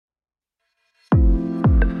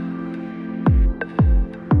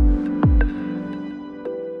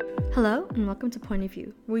Hello and welcome to Point of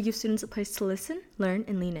View, where we give students a place to listen, learn,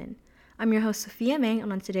 and lean in. I'm your host, Sofia Mang,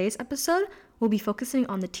 and on today's episode, we'll be focusing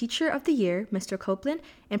on the Teacher of the Year, Mr. Copeland,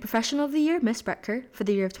 and Professional of the Year, Ms. Rettker, for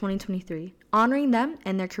the year of 2023, honoring them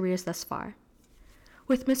and their careers thus far.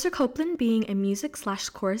 With Mr. Copeland being a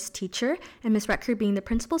music/chorus teacher and Ms. Rettker being the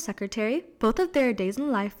principal secretary, both of their days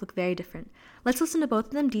in life look very different. Let's listen to both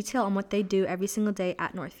of them detail on what they do every single day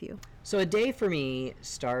at Northview. So a day for me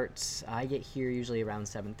starts, I get here usually around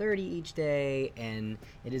 7:30 each day, and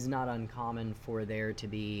it is not uncommon for there to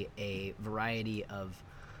be a variety of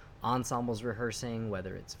ensembles rehearsing,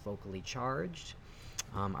 whether it's vocally charged,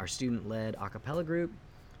 our student-led a cappella group.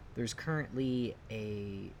 There's currently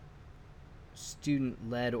a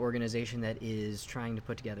student-led organization that is trying to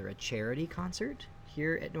put together a charity concert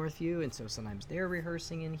here at Northview, and so sometimes they're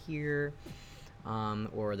rehearsing in here.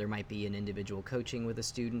 Or there might be an individual coaching with a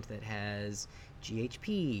student that has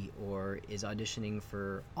GHP or is auditioning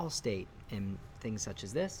for Allstate and things such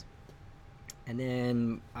as this. And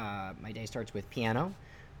then my day starts with piano,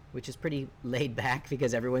 which is pretty laid back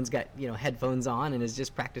because everyone's got headphones on and is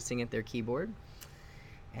just practicing at their keyboard.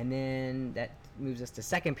 And then that moves us to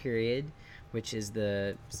second period, which is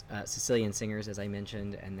the Sicilian singers, as I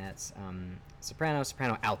mentioned, and that's soprano,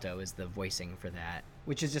 alto is the voicing for that,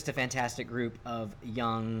 which is just a fantastic group of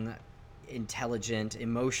young, intelligent,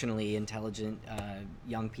 emotionally intelligent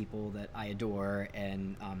young people that I adore,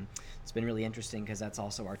 and it's been really interesting because that's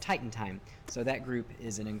also our Titan time. So that group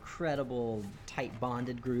is an incredible, tight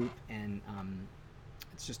bonded group, and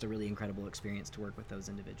it's just a really incredible experience to work with those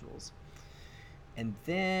individuals. And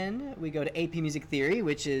then we go to AP Music Theory,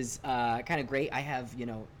 which is kind of great. I have,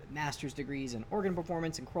 master's degrees in organ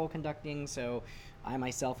performance and choral conducting, so I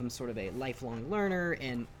myself am sort of a lifelong learner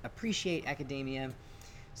and appreciate academia.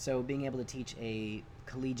 So being able to teach a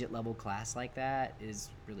collegiate level class like that is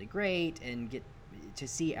really great, and get to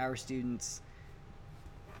see our students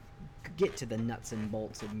get to the nuts and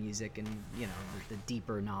bolts of music, and the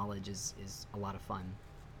deeper knowledge is a lot of fun.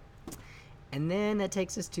 And then that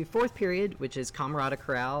takes us to fourth period, which is Camerata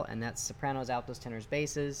Chorale, and that's sopranos, altos, tenors,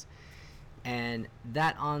 basses. And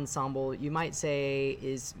that ensemble, you might say,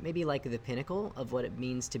 is maybe like the pinnacle of what it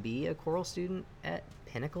means to be a choral student at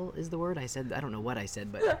Pinnacle is the word I said. I don't know what I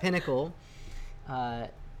said, but pinnacle to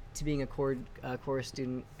being a chorus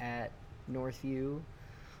student at Northview.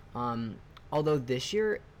 Although this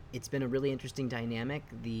year it's been a really interesting dynamic.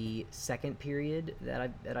 The second period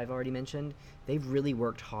that I've already mentioned, they've really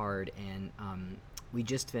worked hard, and we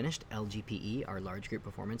just finished LGPE, our large group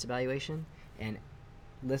performance evaluation, and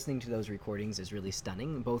listening to those recordings is really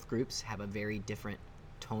stunning. Both groups have a very different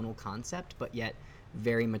tonal concept, but yet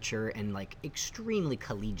very mature and extremely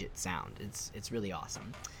collegiate sound. It's really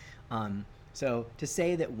awesome. So to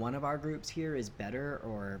say that one of our groups here is better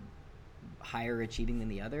or higher achieving than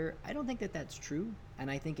the other, I don't think that that's true,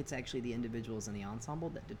 and I think it's actually the individuals in the ensemble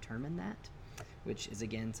that determine that, which is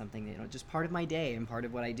again something that just part of my day and part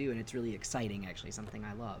of what I do, and it's really exciting, actually something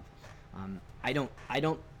I love. I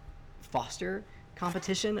don't foster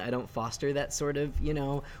competition. I don't foster that sort of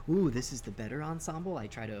this is the better ensemble. I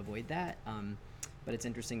try to avoid that, but it's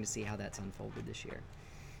interesting to see how that's unfolded this year.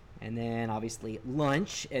 And then obviously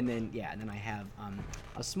lunch, and then I have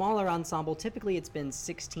a smaller ensemble. Typically it's been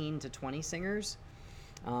 16 to 20 singers,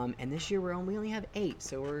 and this year we only have 8.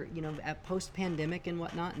 So we're at post-pandemic and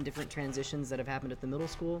whatnot, and different transitions that have happened at the middle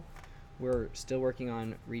school. We're still working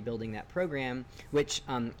on rebuilding that program, which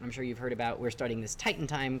I'm sure you've heard about. We're starting this Titan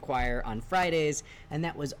Time choir on Fridays, and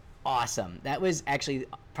that was awesome. That was actually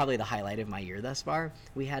probably the highlight of my year thus far.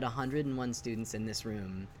 We had 101 students in this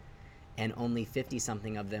room, and only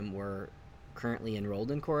 50-something of them were currently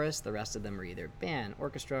enrolled in chorus. The rest of them are either band,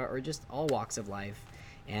 orchestra, or just all walks of life.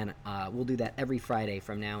 And we'll do that every Friday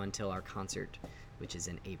from now until our concert, which is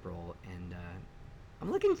in April. And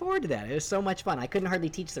I'm looking forward to that. It was so much fun. I couldn't hardly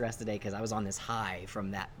teach the rest of the day because I was on this high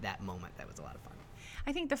from that moment. That was a lot of fun.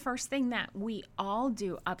 I think the first thing that we all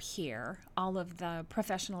do up here, all of the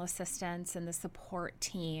professional assistants and the support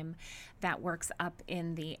team that works up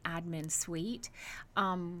in the admin suite,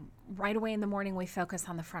 right away in the morning we focus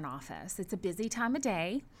on the front office. It's a busy time of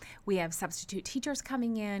day. We have substitute teachers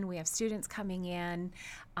coming in, we have students coming in,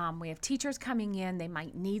 we have teachers coming in. They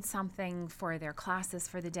might need something for their classes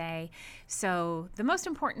for the day. So the most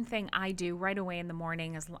important thing I do right away in the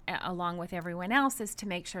morning, along with everyone else, is to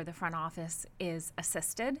make sure the front office is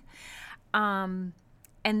assisted. And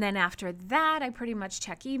then after that, I pretty much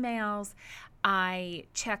check emails. I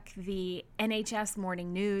check the NHS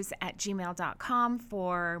morning news at gmail.com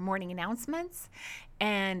for morning announcements.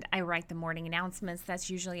 And I write the morning announcements. That's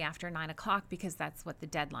usually after 9 o'clock because that's what the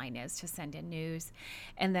deadline is to send in news.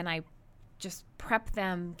 And then I just prep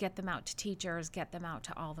them, get them out to teachers, get them out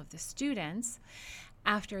to all of the students.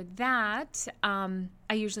 After that,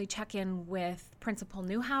 I usually check in with Principal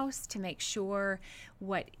Newhouse to make sure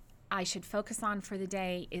what I should focus on for the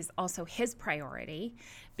day is also his priority,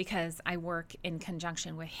 because I work in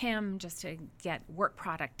conjunction with him just to get work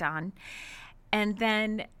product done. And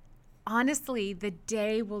then honestly, the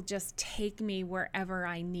day will just take me wherever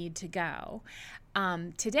I need to go.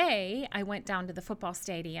 Today, I went down to the football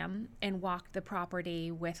stadium and walked the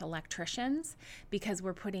property with electricians because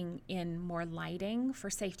we're putting in more lighting for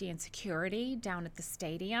safety and security down at the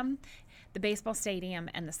stadium, the baseball stadium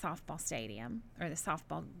and the softball stadium, or the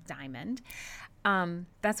softball diamond.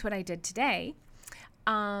 That's what I did today.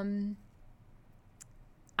 I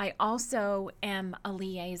also am a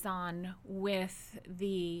liaison with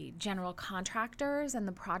the general contractors and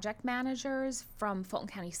the project managers from Fulton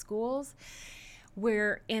County Schools.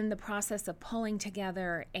 We're in the process of pulling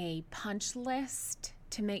together a punch list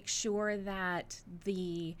to make sure that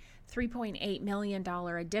the $3.8 million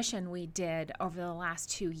addition we did over the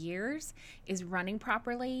last 2 years is running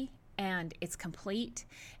properly and it's complete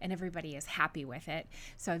and everybody is happy with it.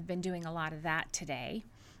 So I've been doing a lot of that today.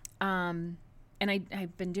 And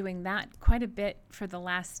I've been doing that quite a bit for the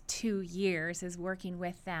last 2 years, is working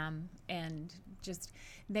with them, and just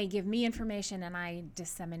they give me information and I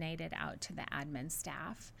disseminate it out to the admin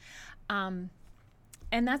staff. And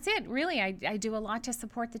that's it, really. I do a lot to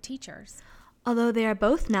support the teachers. Although they are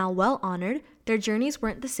both now well honored, their journeys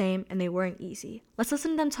weren't the same and they weren't easy. Let's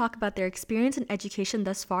listen to them talk about their experience in education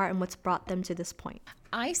thus far and what's brought them to this point.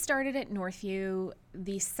 I started at Northview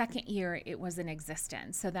the second year it was in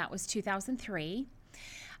existence, so that was 2003.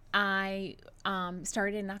 I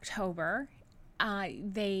started in October.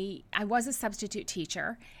 I was a substitute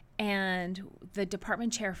teacher, and the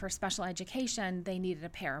department chair for special education, they needed a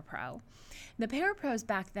parapro. The parapros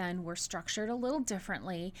back then were structured a little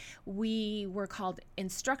differently. We were called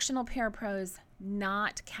instructional parapros,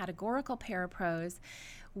 not categorical parapros,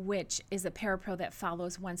 which is a parapro that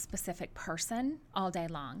follows one specific person all day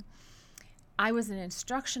long. I was an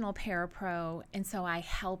instructional parapro, and so I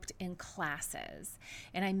helped in classes.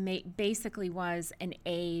 And I basically was an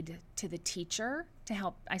aide to the teacher to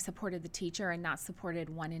help. I supported the teacher and not supported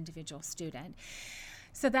one individual student.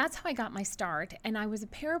 So that's how I got my start. And I was a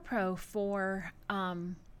parapro for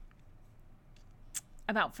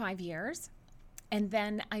about 5 years. And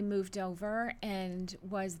then I moved over and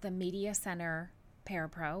was the media center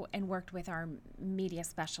parapro and worked with our media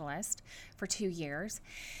specialist for 2 years.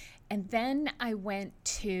 And then I went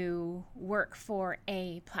to work for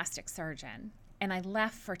a plastic surgeon, and I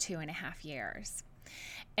left for 2.5 years.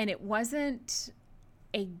 And it wasn't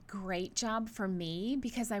a great job for me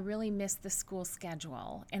because I really missed the school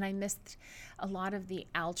schedule, and I missed a lot of the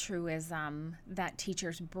altruism that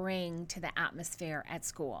teachers bring to the atmosphere at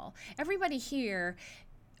school. Everybody here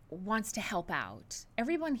wants to help out.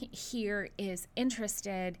 Everyone here is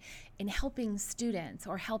interested in helping students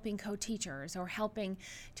or helping co-teachers or helping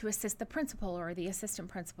to assist the principal or the assistant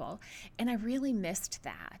principal. And I really missed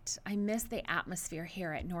that. I missed the atmosphere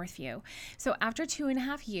here at Northview. So after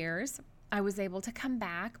 2.5 years, I was able to come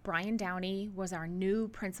back. Brian Downey was our new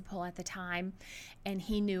principal at the time, and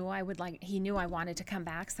he knew I wanted to come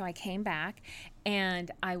back, so I came back,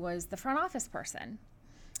 and I was the front office person.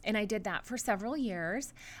 And I did that for several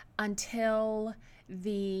years until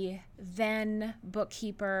the then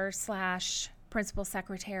bookkeeper / principal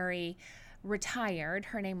secretary retired.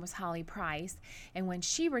 Her name was Holly Price. And when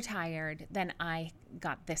she retired, then I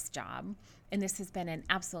got this job. And this has been an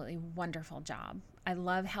absolutely wonderful job. I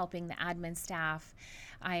love helping the admin staff.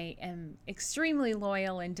 I am extremely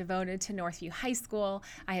loyal and devoted to Northview High School.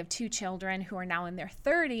 I have 2 children who are now in their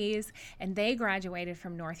 30s, and they graduated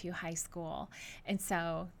from Northview High School. And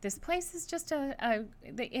so this place is just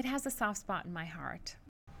it has a soft spot in my heart.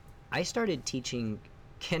 I started teaching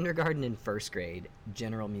kindergarten and first grade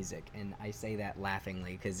general music, and I say that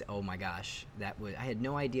laughingly because oh my gosh, I had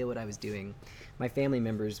no idea what I was doing. My family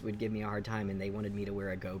members would give me a hard time, and they wanted me to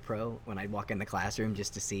wear a GoPro when I'd walk in the classroom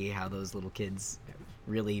just to see how those little kids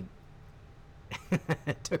really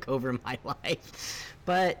took over my life.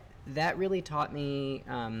 But that really taught me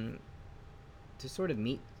to sort of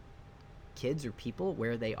meet kids or people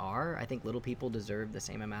where they are. I think little people deserve the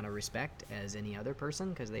same amount of respect as any other person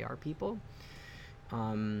because they are people.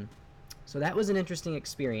 So that was an interesting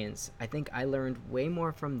experience. I think I learned way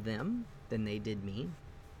more from them than they did me.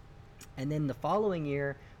 And then the following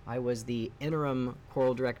year, I was the interim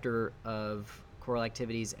choral director of choral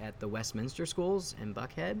activities at the Westminster Schools in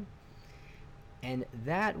Buckhead. And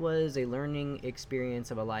that was a learning experience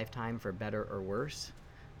of a lifetime, for better or worse.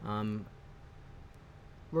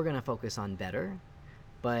 we're going to focus on better.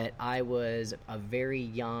 But I was a very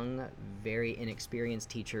young, very inexperienced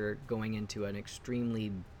teacher going into an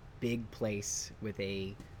extremely big place with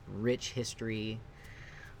a rich history.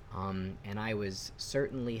 And I was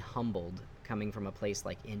certainly humbled coming from a place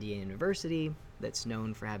like Indiana University that's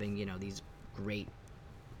known for having, these great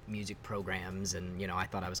music programs, and I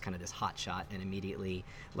thought I was kind of this hot shot, and immediately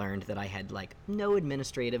learned that I had like no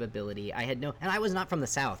administrative ability. And I was not from the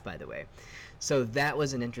South, by the way, so that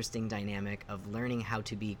was an interesting dynamic of learning how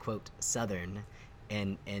to be, quote, Southern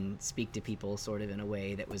and speak to people sort of in a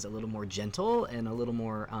way that was a little more gentle and a little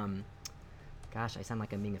more gosh, I sound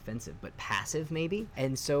like I'm being offensive, but passive maybe.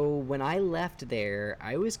 And so when I left there,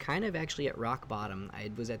 I was kind of actually at rock bottom. I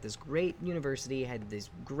was at this great university, had these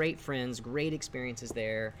great friends, great experiences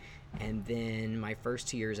there. And then my first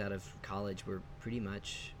 2 years out of college were pretty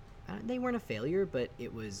much, they weren't a failure, but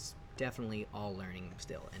it was definitely all learning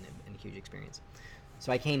still and a huge experience.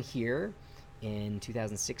 So I came here in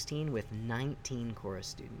 2016 with 19 chorus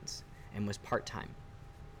students and was part-time.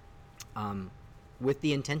 With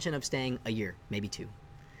the intention of staying a year, maybe 2.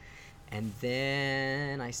 And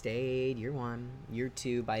then I stayed year 1, year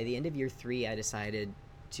 2. By the end of year 3, I decided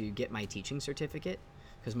to get my teaching certificate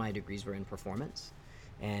because my degrees were in performance.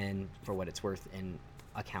 And for what it's worth, in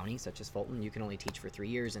a county such as Fulton, you can only teach for 3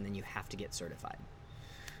 years and then you have to get certified.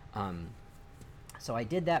 So I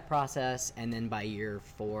did that process, and then by year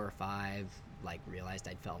 4 or 5, realized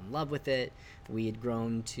I'd fell in love with it. We had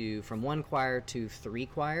grown from 1 choir to 3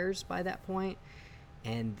 choirs by that point.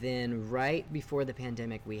 And then right before the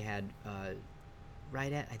pandemic, we had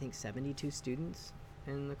right at, I think, 72 students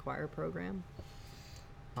in the choir program.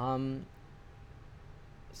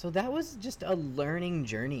 So that was just a learning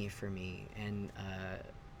journey for me, and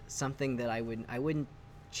something that I wouldn't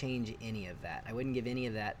change any of that. I wouldn't give any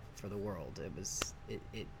of that for the world.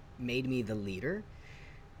 It made me the leader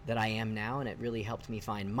that I am now, and it really helped me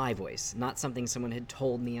find my voice, not something someone had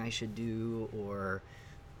told me I should do, or,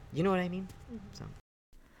 you know what I mean? So.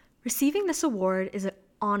 Receiving this award is an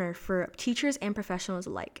honor for teachers and professionals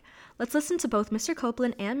alike. Let's listen to both Mr.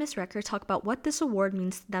 Copeland and Ms. Rettker talk about what this award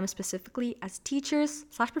means to them specifically as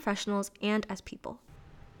teachers/professionals and as people.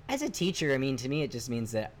 As a teacher, to me it just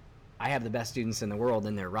means that I have the best students in the world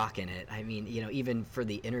and they're rocking it. Even for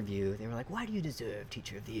the interview, they were like, "Why do you deserve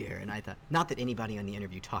Teacher of the Year?" And I thought, not that anybody on the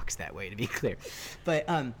interview talks that way, to be clear. But,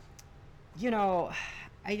 I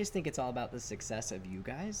just think it's all about the success of you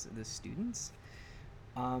guys, the students.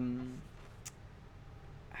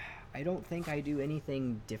 I don't think I do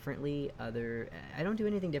anything differently I don't do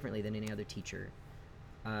anything differently than any other teacher,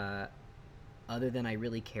 other than I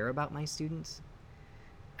really care about my students.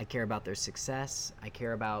 I care about their success. I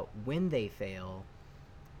care about when they fail,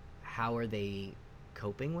 how are they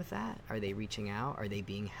coping with that? Are they reaching out? Are they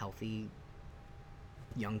being healthy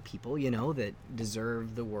young people, that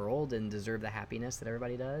deserve the world and deserve the happiness that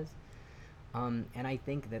everybody does? And I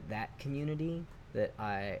think that community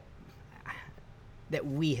that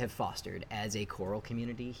we have fostered as a choral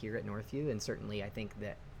community here at Northview, and certainly I think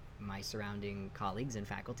that my surrounding colleagues and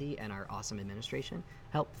faculty and our awesome administration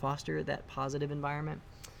help foster that positive environment.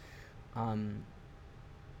 I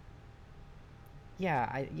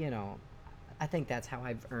think that's how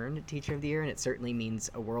I've earned Teacher of the Year, and it certainly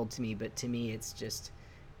means a world to me, but to me it's just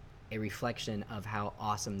a reflection of how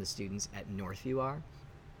awesome the students at Northview are.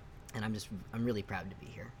 And I'm really proud to be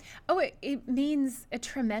here. Oh, it means a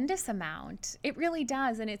tremendous amount. It really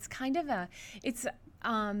does. And it's kind of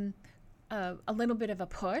a little bit of a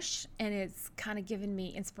push, and it's kind of given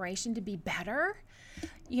me inspiration to be better.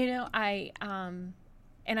 And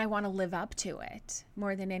I want to live up to it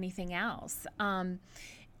more than anything else.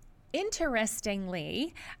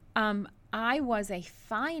 Interestingly, I was a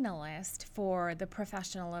finalist for the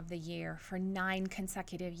Professional of the Year for 9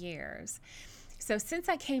 consecutive years. So since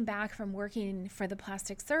I came back from working for the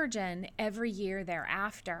plastic surgeon, every year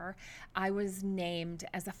thereafter, I was named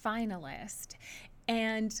as a finalist.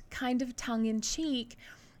 And kind of tongue-in-cheek,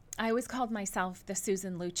 I always called myself the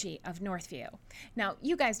Susan Lucci of Northview. Now,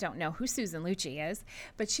 you guys don't know who Susan Lucci is,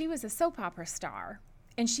 but she was a soap opera star.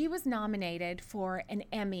 And she was nominated for an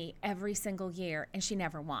Emmy every single year, and she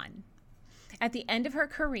never won. At the end of her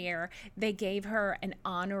career, they gave her an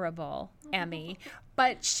honorable Emmy,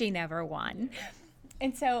 but she never won.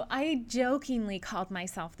 And so I jokingly called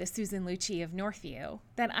myself the Susan Lucci of Northview,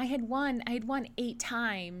 that I had won 8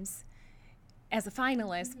 times as a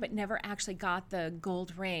finalist, but never actually got the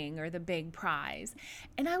gold ring or the big prize.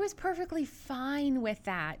 And I was perfectly fine with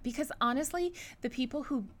that, because honestly, the people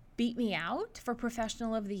who beat me out for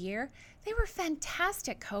Professional of the Year, they were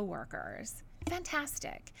fantastic coworkers.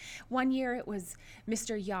 Fantastic. One year it was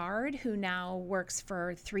Mr. Yard, who now works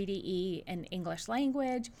for 3DE in English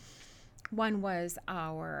language. One was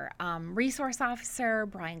our resource officer,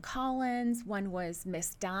 Brian Collins. One was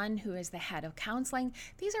Miss Dunn, who is the head of counseling.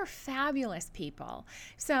 These are fabulous people.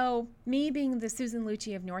 So me being the Susan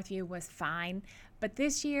Lucci of Northview was fine. But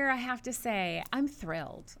this year, I have to say, I'm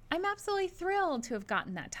thrilled. I'm absolutely thrilled to have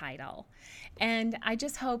gotten that title. And I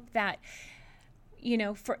just hope that,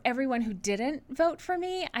 for everyone who didn't vote for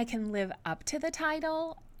me, I can live up to the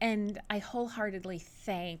title. And I wholeheartedly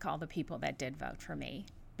thank all the people that did vote for me,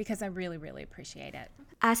 because I really, really appreciate it.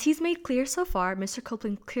 As he's made clear so far, Mr.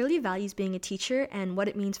 Copeland clearly values being a teacher and what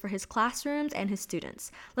it means for his classrooms and his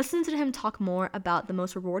students. Listen to him talk more about the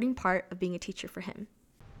most rewarding part of being a teacher for him.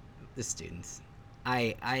 The students.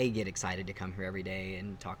 I get excited to come here every day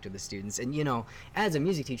and talk to the students. And, as a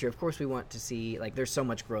music teacher, of course, we want to see, there's so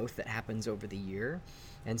much growth that happens over the year.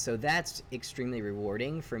 And so that's extremely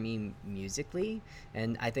rewarding for me musically.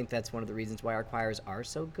 And I think that's one of the reasons why our choirs are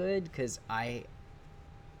so good, because I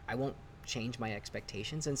won't change my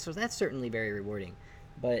expectations. And so that's certainly very rewarding.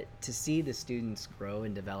 But to see the students grow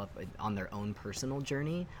and develop on their own personal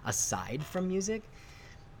journey, aside from music,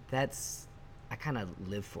 I kind of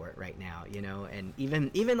live for it right now, and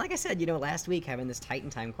even like I said, last week having this Titan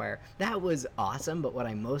Time choir, that was awesome. But what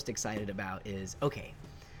I'm most excited about is, okay,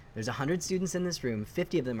 there's 100 students in this room,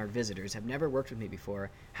 50 of them are visitors, have never worked with me before.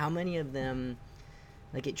 How many of them,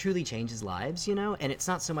 it truly changes lives, and it's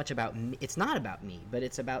not so much about me, it's not about me, but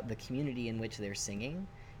it's about the community in which they're singing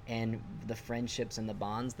and the friendships and the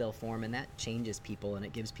bonds they'll form, and that changes people, and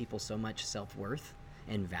it gives people so much self-worth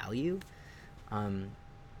and value.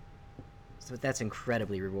 So that's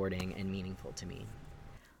incredibly rewarding and meaningful to me.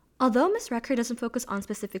 Although Ms. Rettker doesn't focus on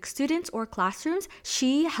specific students or classrooms,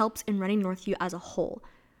 she helps in running Northview as a whole.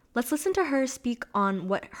 Let's listen to her speak on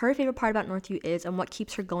what her favorite part about Northview is and what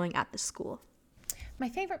keeps her going at the school. My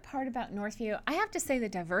favorite part about Northview, I have to say the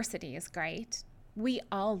diversity is great. We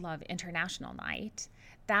all love International Night.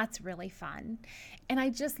 That's really fun. And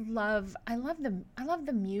I love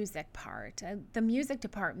the music part. The music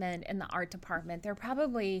department and the art department, they're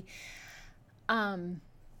probably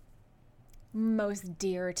most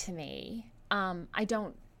dear to me. I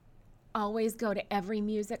don't always go to every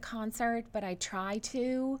music concert, but I try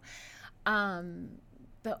to.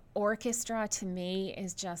 The orchestra to me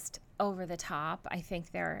is just over the top. I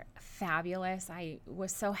think they're fabulous. I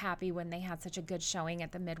was so happy when they had such a good showing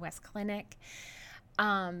at the Midwest Clinic.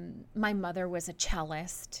 My mother was a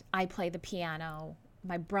cellist. I play the piano.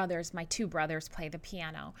 My two brothers play the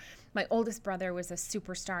piano. My oldest brother was a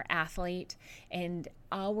superstar athlete, and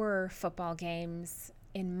our football games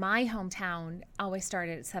in my hometown always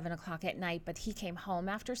started at 7 o'clock at night, but he came home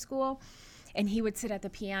after school, and he would sit at the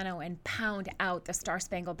piano and pound out the Star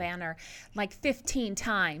Spangled Banner 15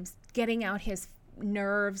 times, getting out his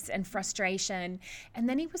nerves and frustration, and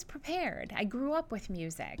then he was prepared. I grew up with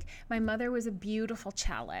music. My mother was a beautiful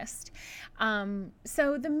cellist.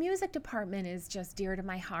 So the music department is just dear to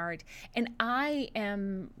my heart, and I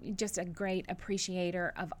am just a great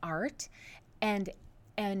appreciator of art and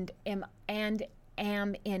am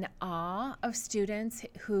in awe of students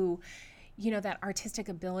who, that artistic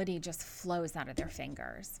ability just flows out of their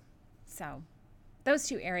fingers. So those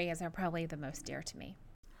two areas are probably the most dear to me.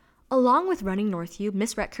 Along with running Northview,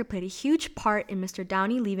 Ms. Rettker played a huge part in Mr.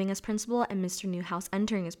 Downey leaving as principal and Mr. Newhouse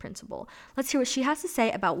entering as principal. Let's hear what she has to say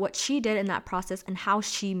about what she did in that process and how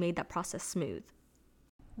she made that process smooth.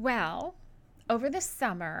 Well, over the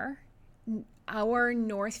summer, our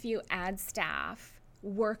Northview ad staff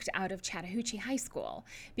worked out of Chattahoochee High School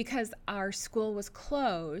because our school was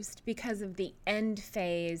closed because of the end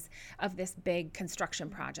phase of this big construction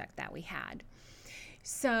project that we had.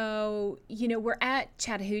 So, we're at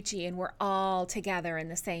Chattahoochee and we're all together in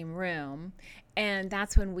the same room. And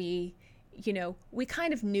that's when we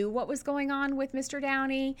kind of knew what was going on with Mr.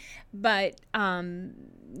 Downey, but,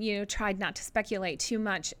 tried not to speculate too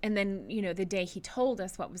much. And then, the day he told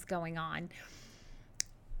us what was going on,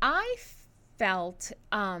 I felt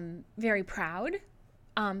very proud,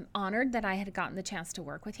 honored that I had gotten the chance to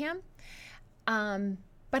work with him.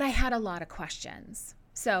 But I had a lot of questions.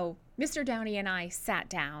 So Mr. Downey and I sat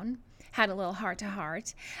down, had a little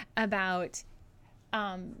heart-to-heart about,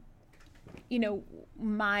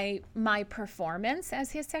 my performance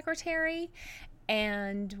as his secretary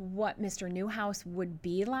and what Mr. Newhouse would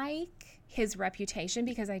be like, his reputation,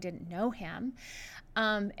 because I didn't know him.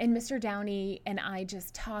 And Mr. Downey and I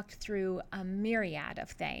just talked through a myriad of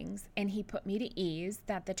things, and he put me to ease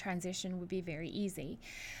that the transition would be very easy.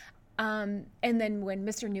 And then when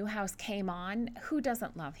Mr. Newhouse came on, who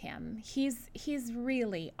doesn't love him? He's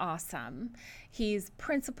really awesome. He's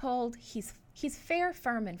principled. He's fair,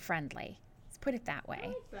 firm, and friendly. Let's put it that way. I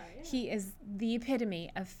like that, yeah. He is the epitome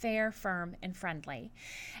of fair, firm, and friendly.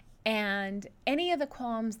 And any of the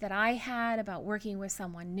qualms that I had about working with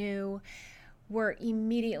someone new were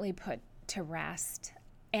immediately put to rest.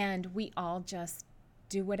 And we all just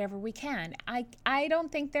do whatever we can. I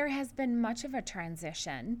don't think there has been much of a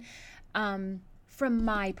transition from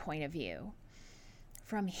my point of view.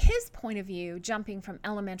 From his point of view, jumping from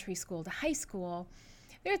elementary school to high school,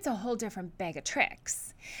 it's a whole different bag of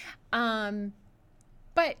tricks.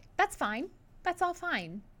 But that's fine. That's all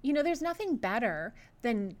fine. You know, there's nothing better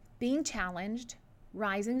than being challenged,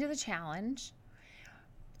 rising to the challenge,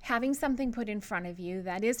 having something put in front of you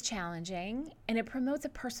that is challenging, and it promotes a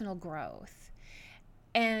personal growth.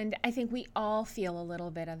 And I think we all feel a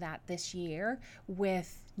little bit of that this year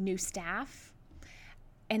with new staff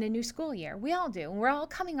and a new school year. We all do. And we're all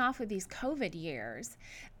coming off of these COVID years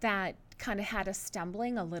that kind of had us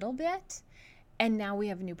stumbling a little bit. And now we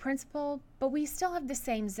have a new principal, but we still have the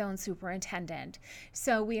same zone superintendent.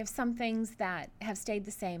 So we have some things that have stayed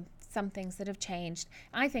the same, some things that have changed.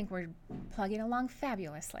 I think we're plugging along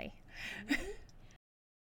fabulously.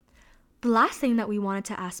 The last thing that we wanted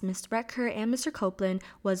to ask Ms. Rettker and Mr. Copeland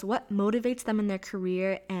was what motivates them in their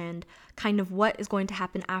career and kind of what is going to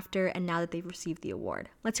happen after and now that they've received the award.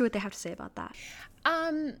 Let's hear what they have to say about that.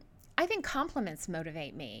 I think compliments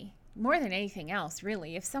motivate me more than anything else,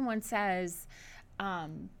 really. If someone says,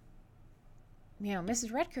 Mrs.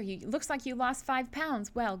 Rettker, looks like you lost 5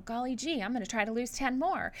 pounds. Well, golly gee, I'm going to try to lose 10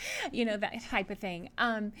 more, that type of thing.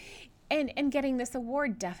 And getting this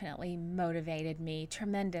award definitely motivated me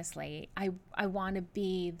tremendously. I want to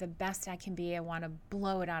be the best I can be. I want to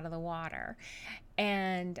blow it out of the water.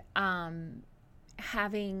 And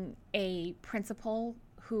having a principal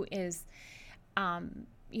who is,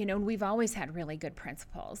 we've always had really good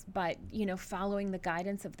principals, but, following the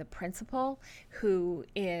guidance of the principal who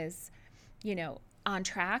is, on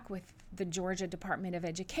track with the Georgia Department of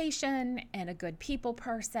Education and a good people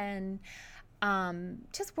person,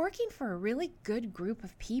 just working for a really good group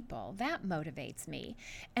of people, that motivates me.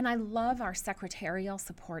 And I love our secretarial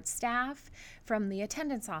support staff, from the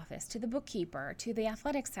attendance office to the bookkeeper to the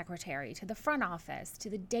athletics secretary to the front office to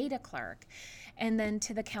the data clerk and then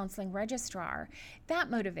to the counseling registrar.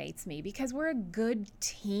 That motivates me because we're a good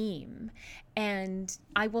team and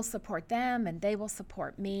I will support them and they will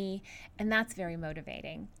support me, and that's very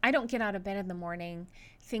motivating. I don't get out of bed in the morning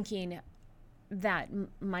thinking that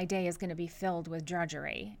my day is going to be filled with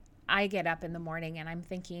drudgery. I get up in the morning and I'm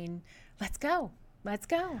thinking, let's go.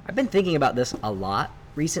 I've been thinking about this a lot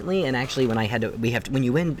recently, and actually when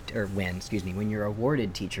you're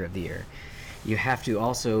awarded Teacher of the Year, you have to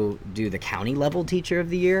also do the county level Teacher of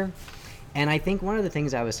the Year. And I think one of the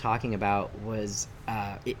things I was talking about was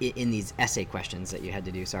in these essay questions that you had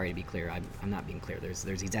to do. Sorry to be clear, I'm not being clear. There's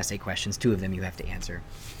these essay questions, 2 of them you have to answer.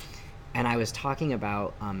 And I was talking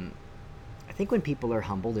about I think when people are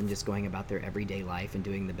humbled and just going about their everyday life and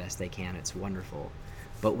doing the best they can, it's wonderful.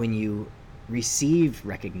 But when you receive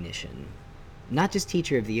recognition, not just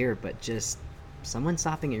Teacher of the Year, but just someone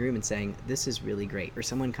stopping in your room and saying, this is really great, or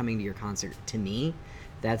someone coming to your concert, to me,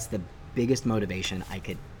 that's the biggest motivation I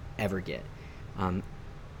could ever get.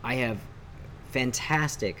 I have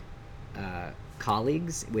fantastic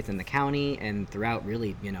colleagues within the county and throughout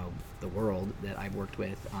really, the world that I've worked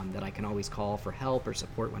with that I can always call for help or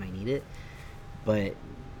support when I need it.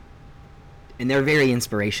 And they're very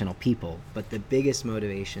inspirational people, but the biggest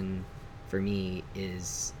motivation for me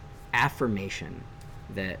is affirmation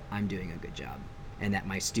that I'm doing a good job and that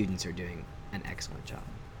my students are doing an excellent job.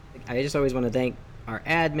 I just always want to thank our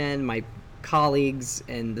admin, my colleagues,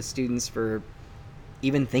 and the students for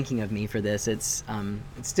even thinking of me for this. It's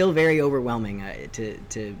still very overwhelming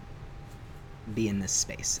to be in this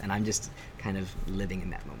space, and I'm just kind of living in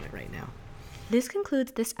that moment right now. This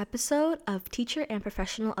concludes this episode of Teacher and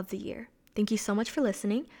Professional of the Year. Thank you so much for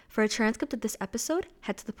listening. For a transcript of this episode,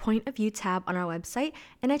 head to the Point of View tab on our website,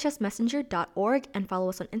 nhsmessenger.org, and follow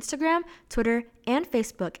us on Instagram, Twitter, and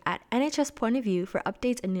Facebook at NHS Point of View for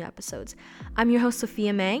updates and new episodes. I'm your host,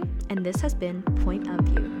 Sofia Mang, and this has been Point of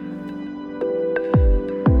View.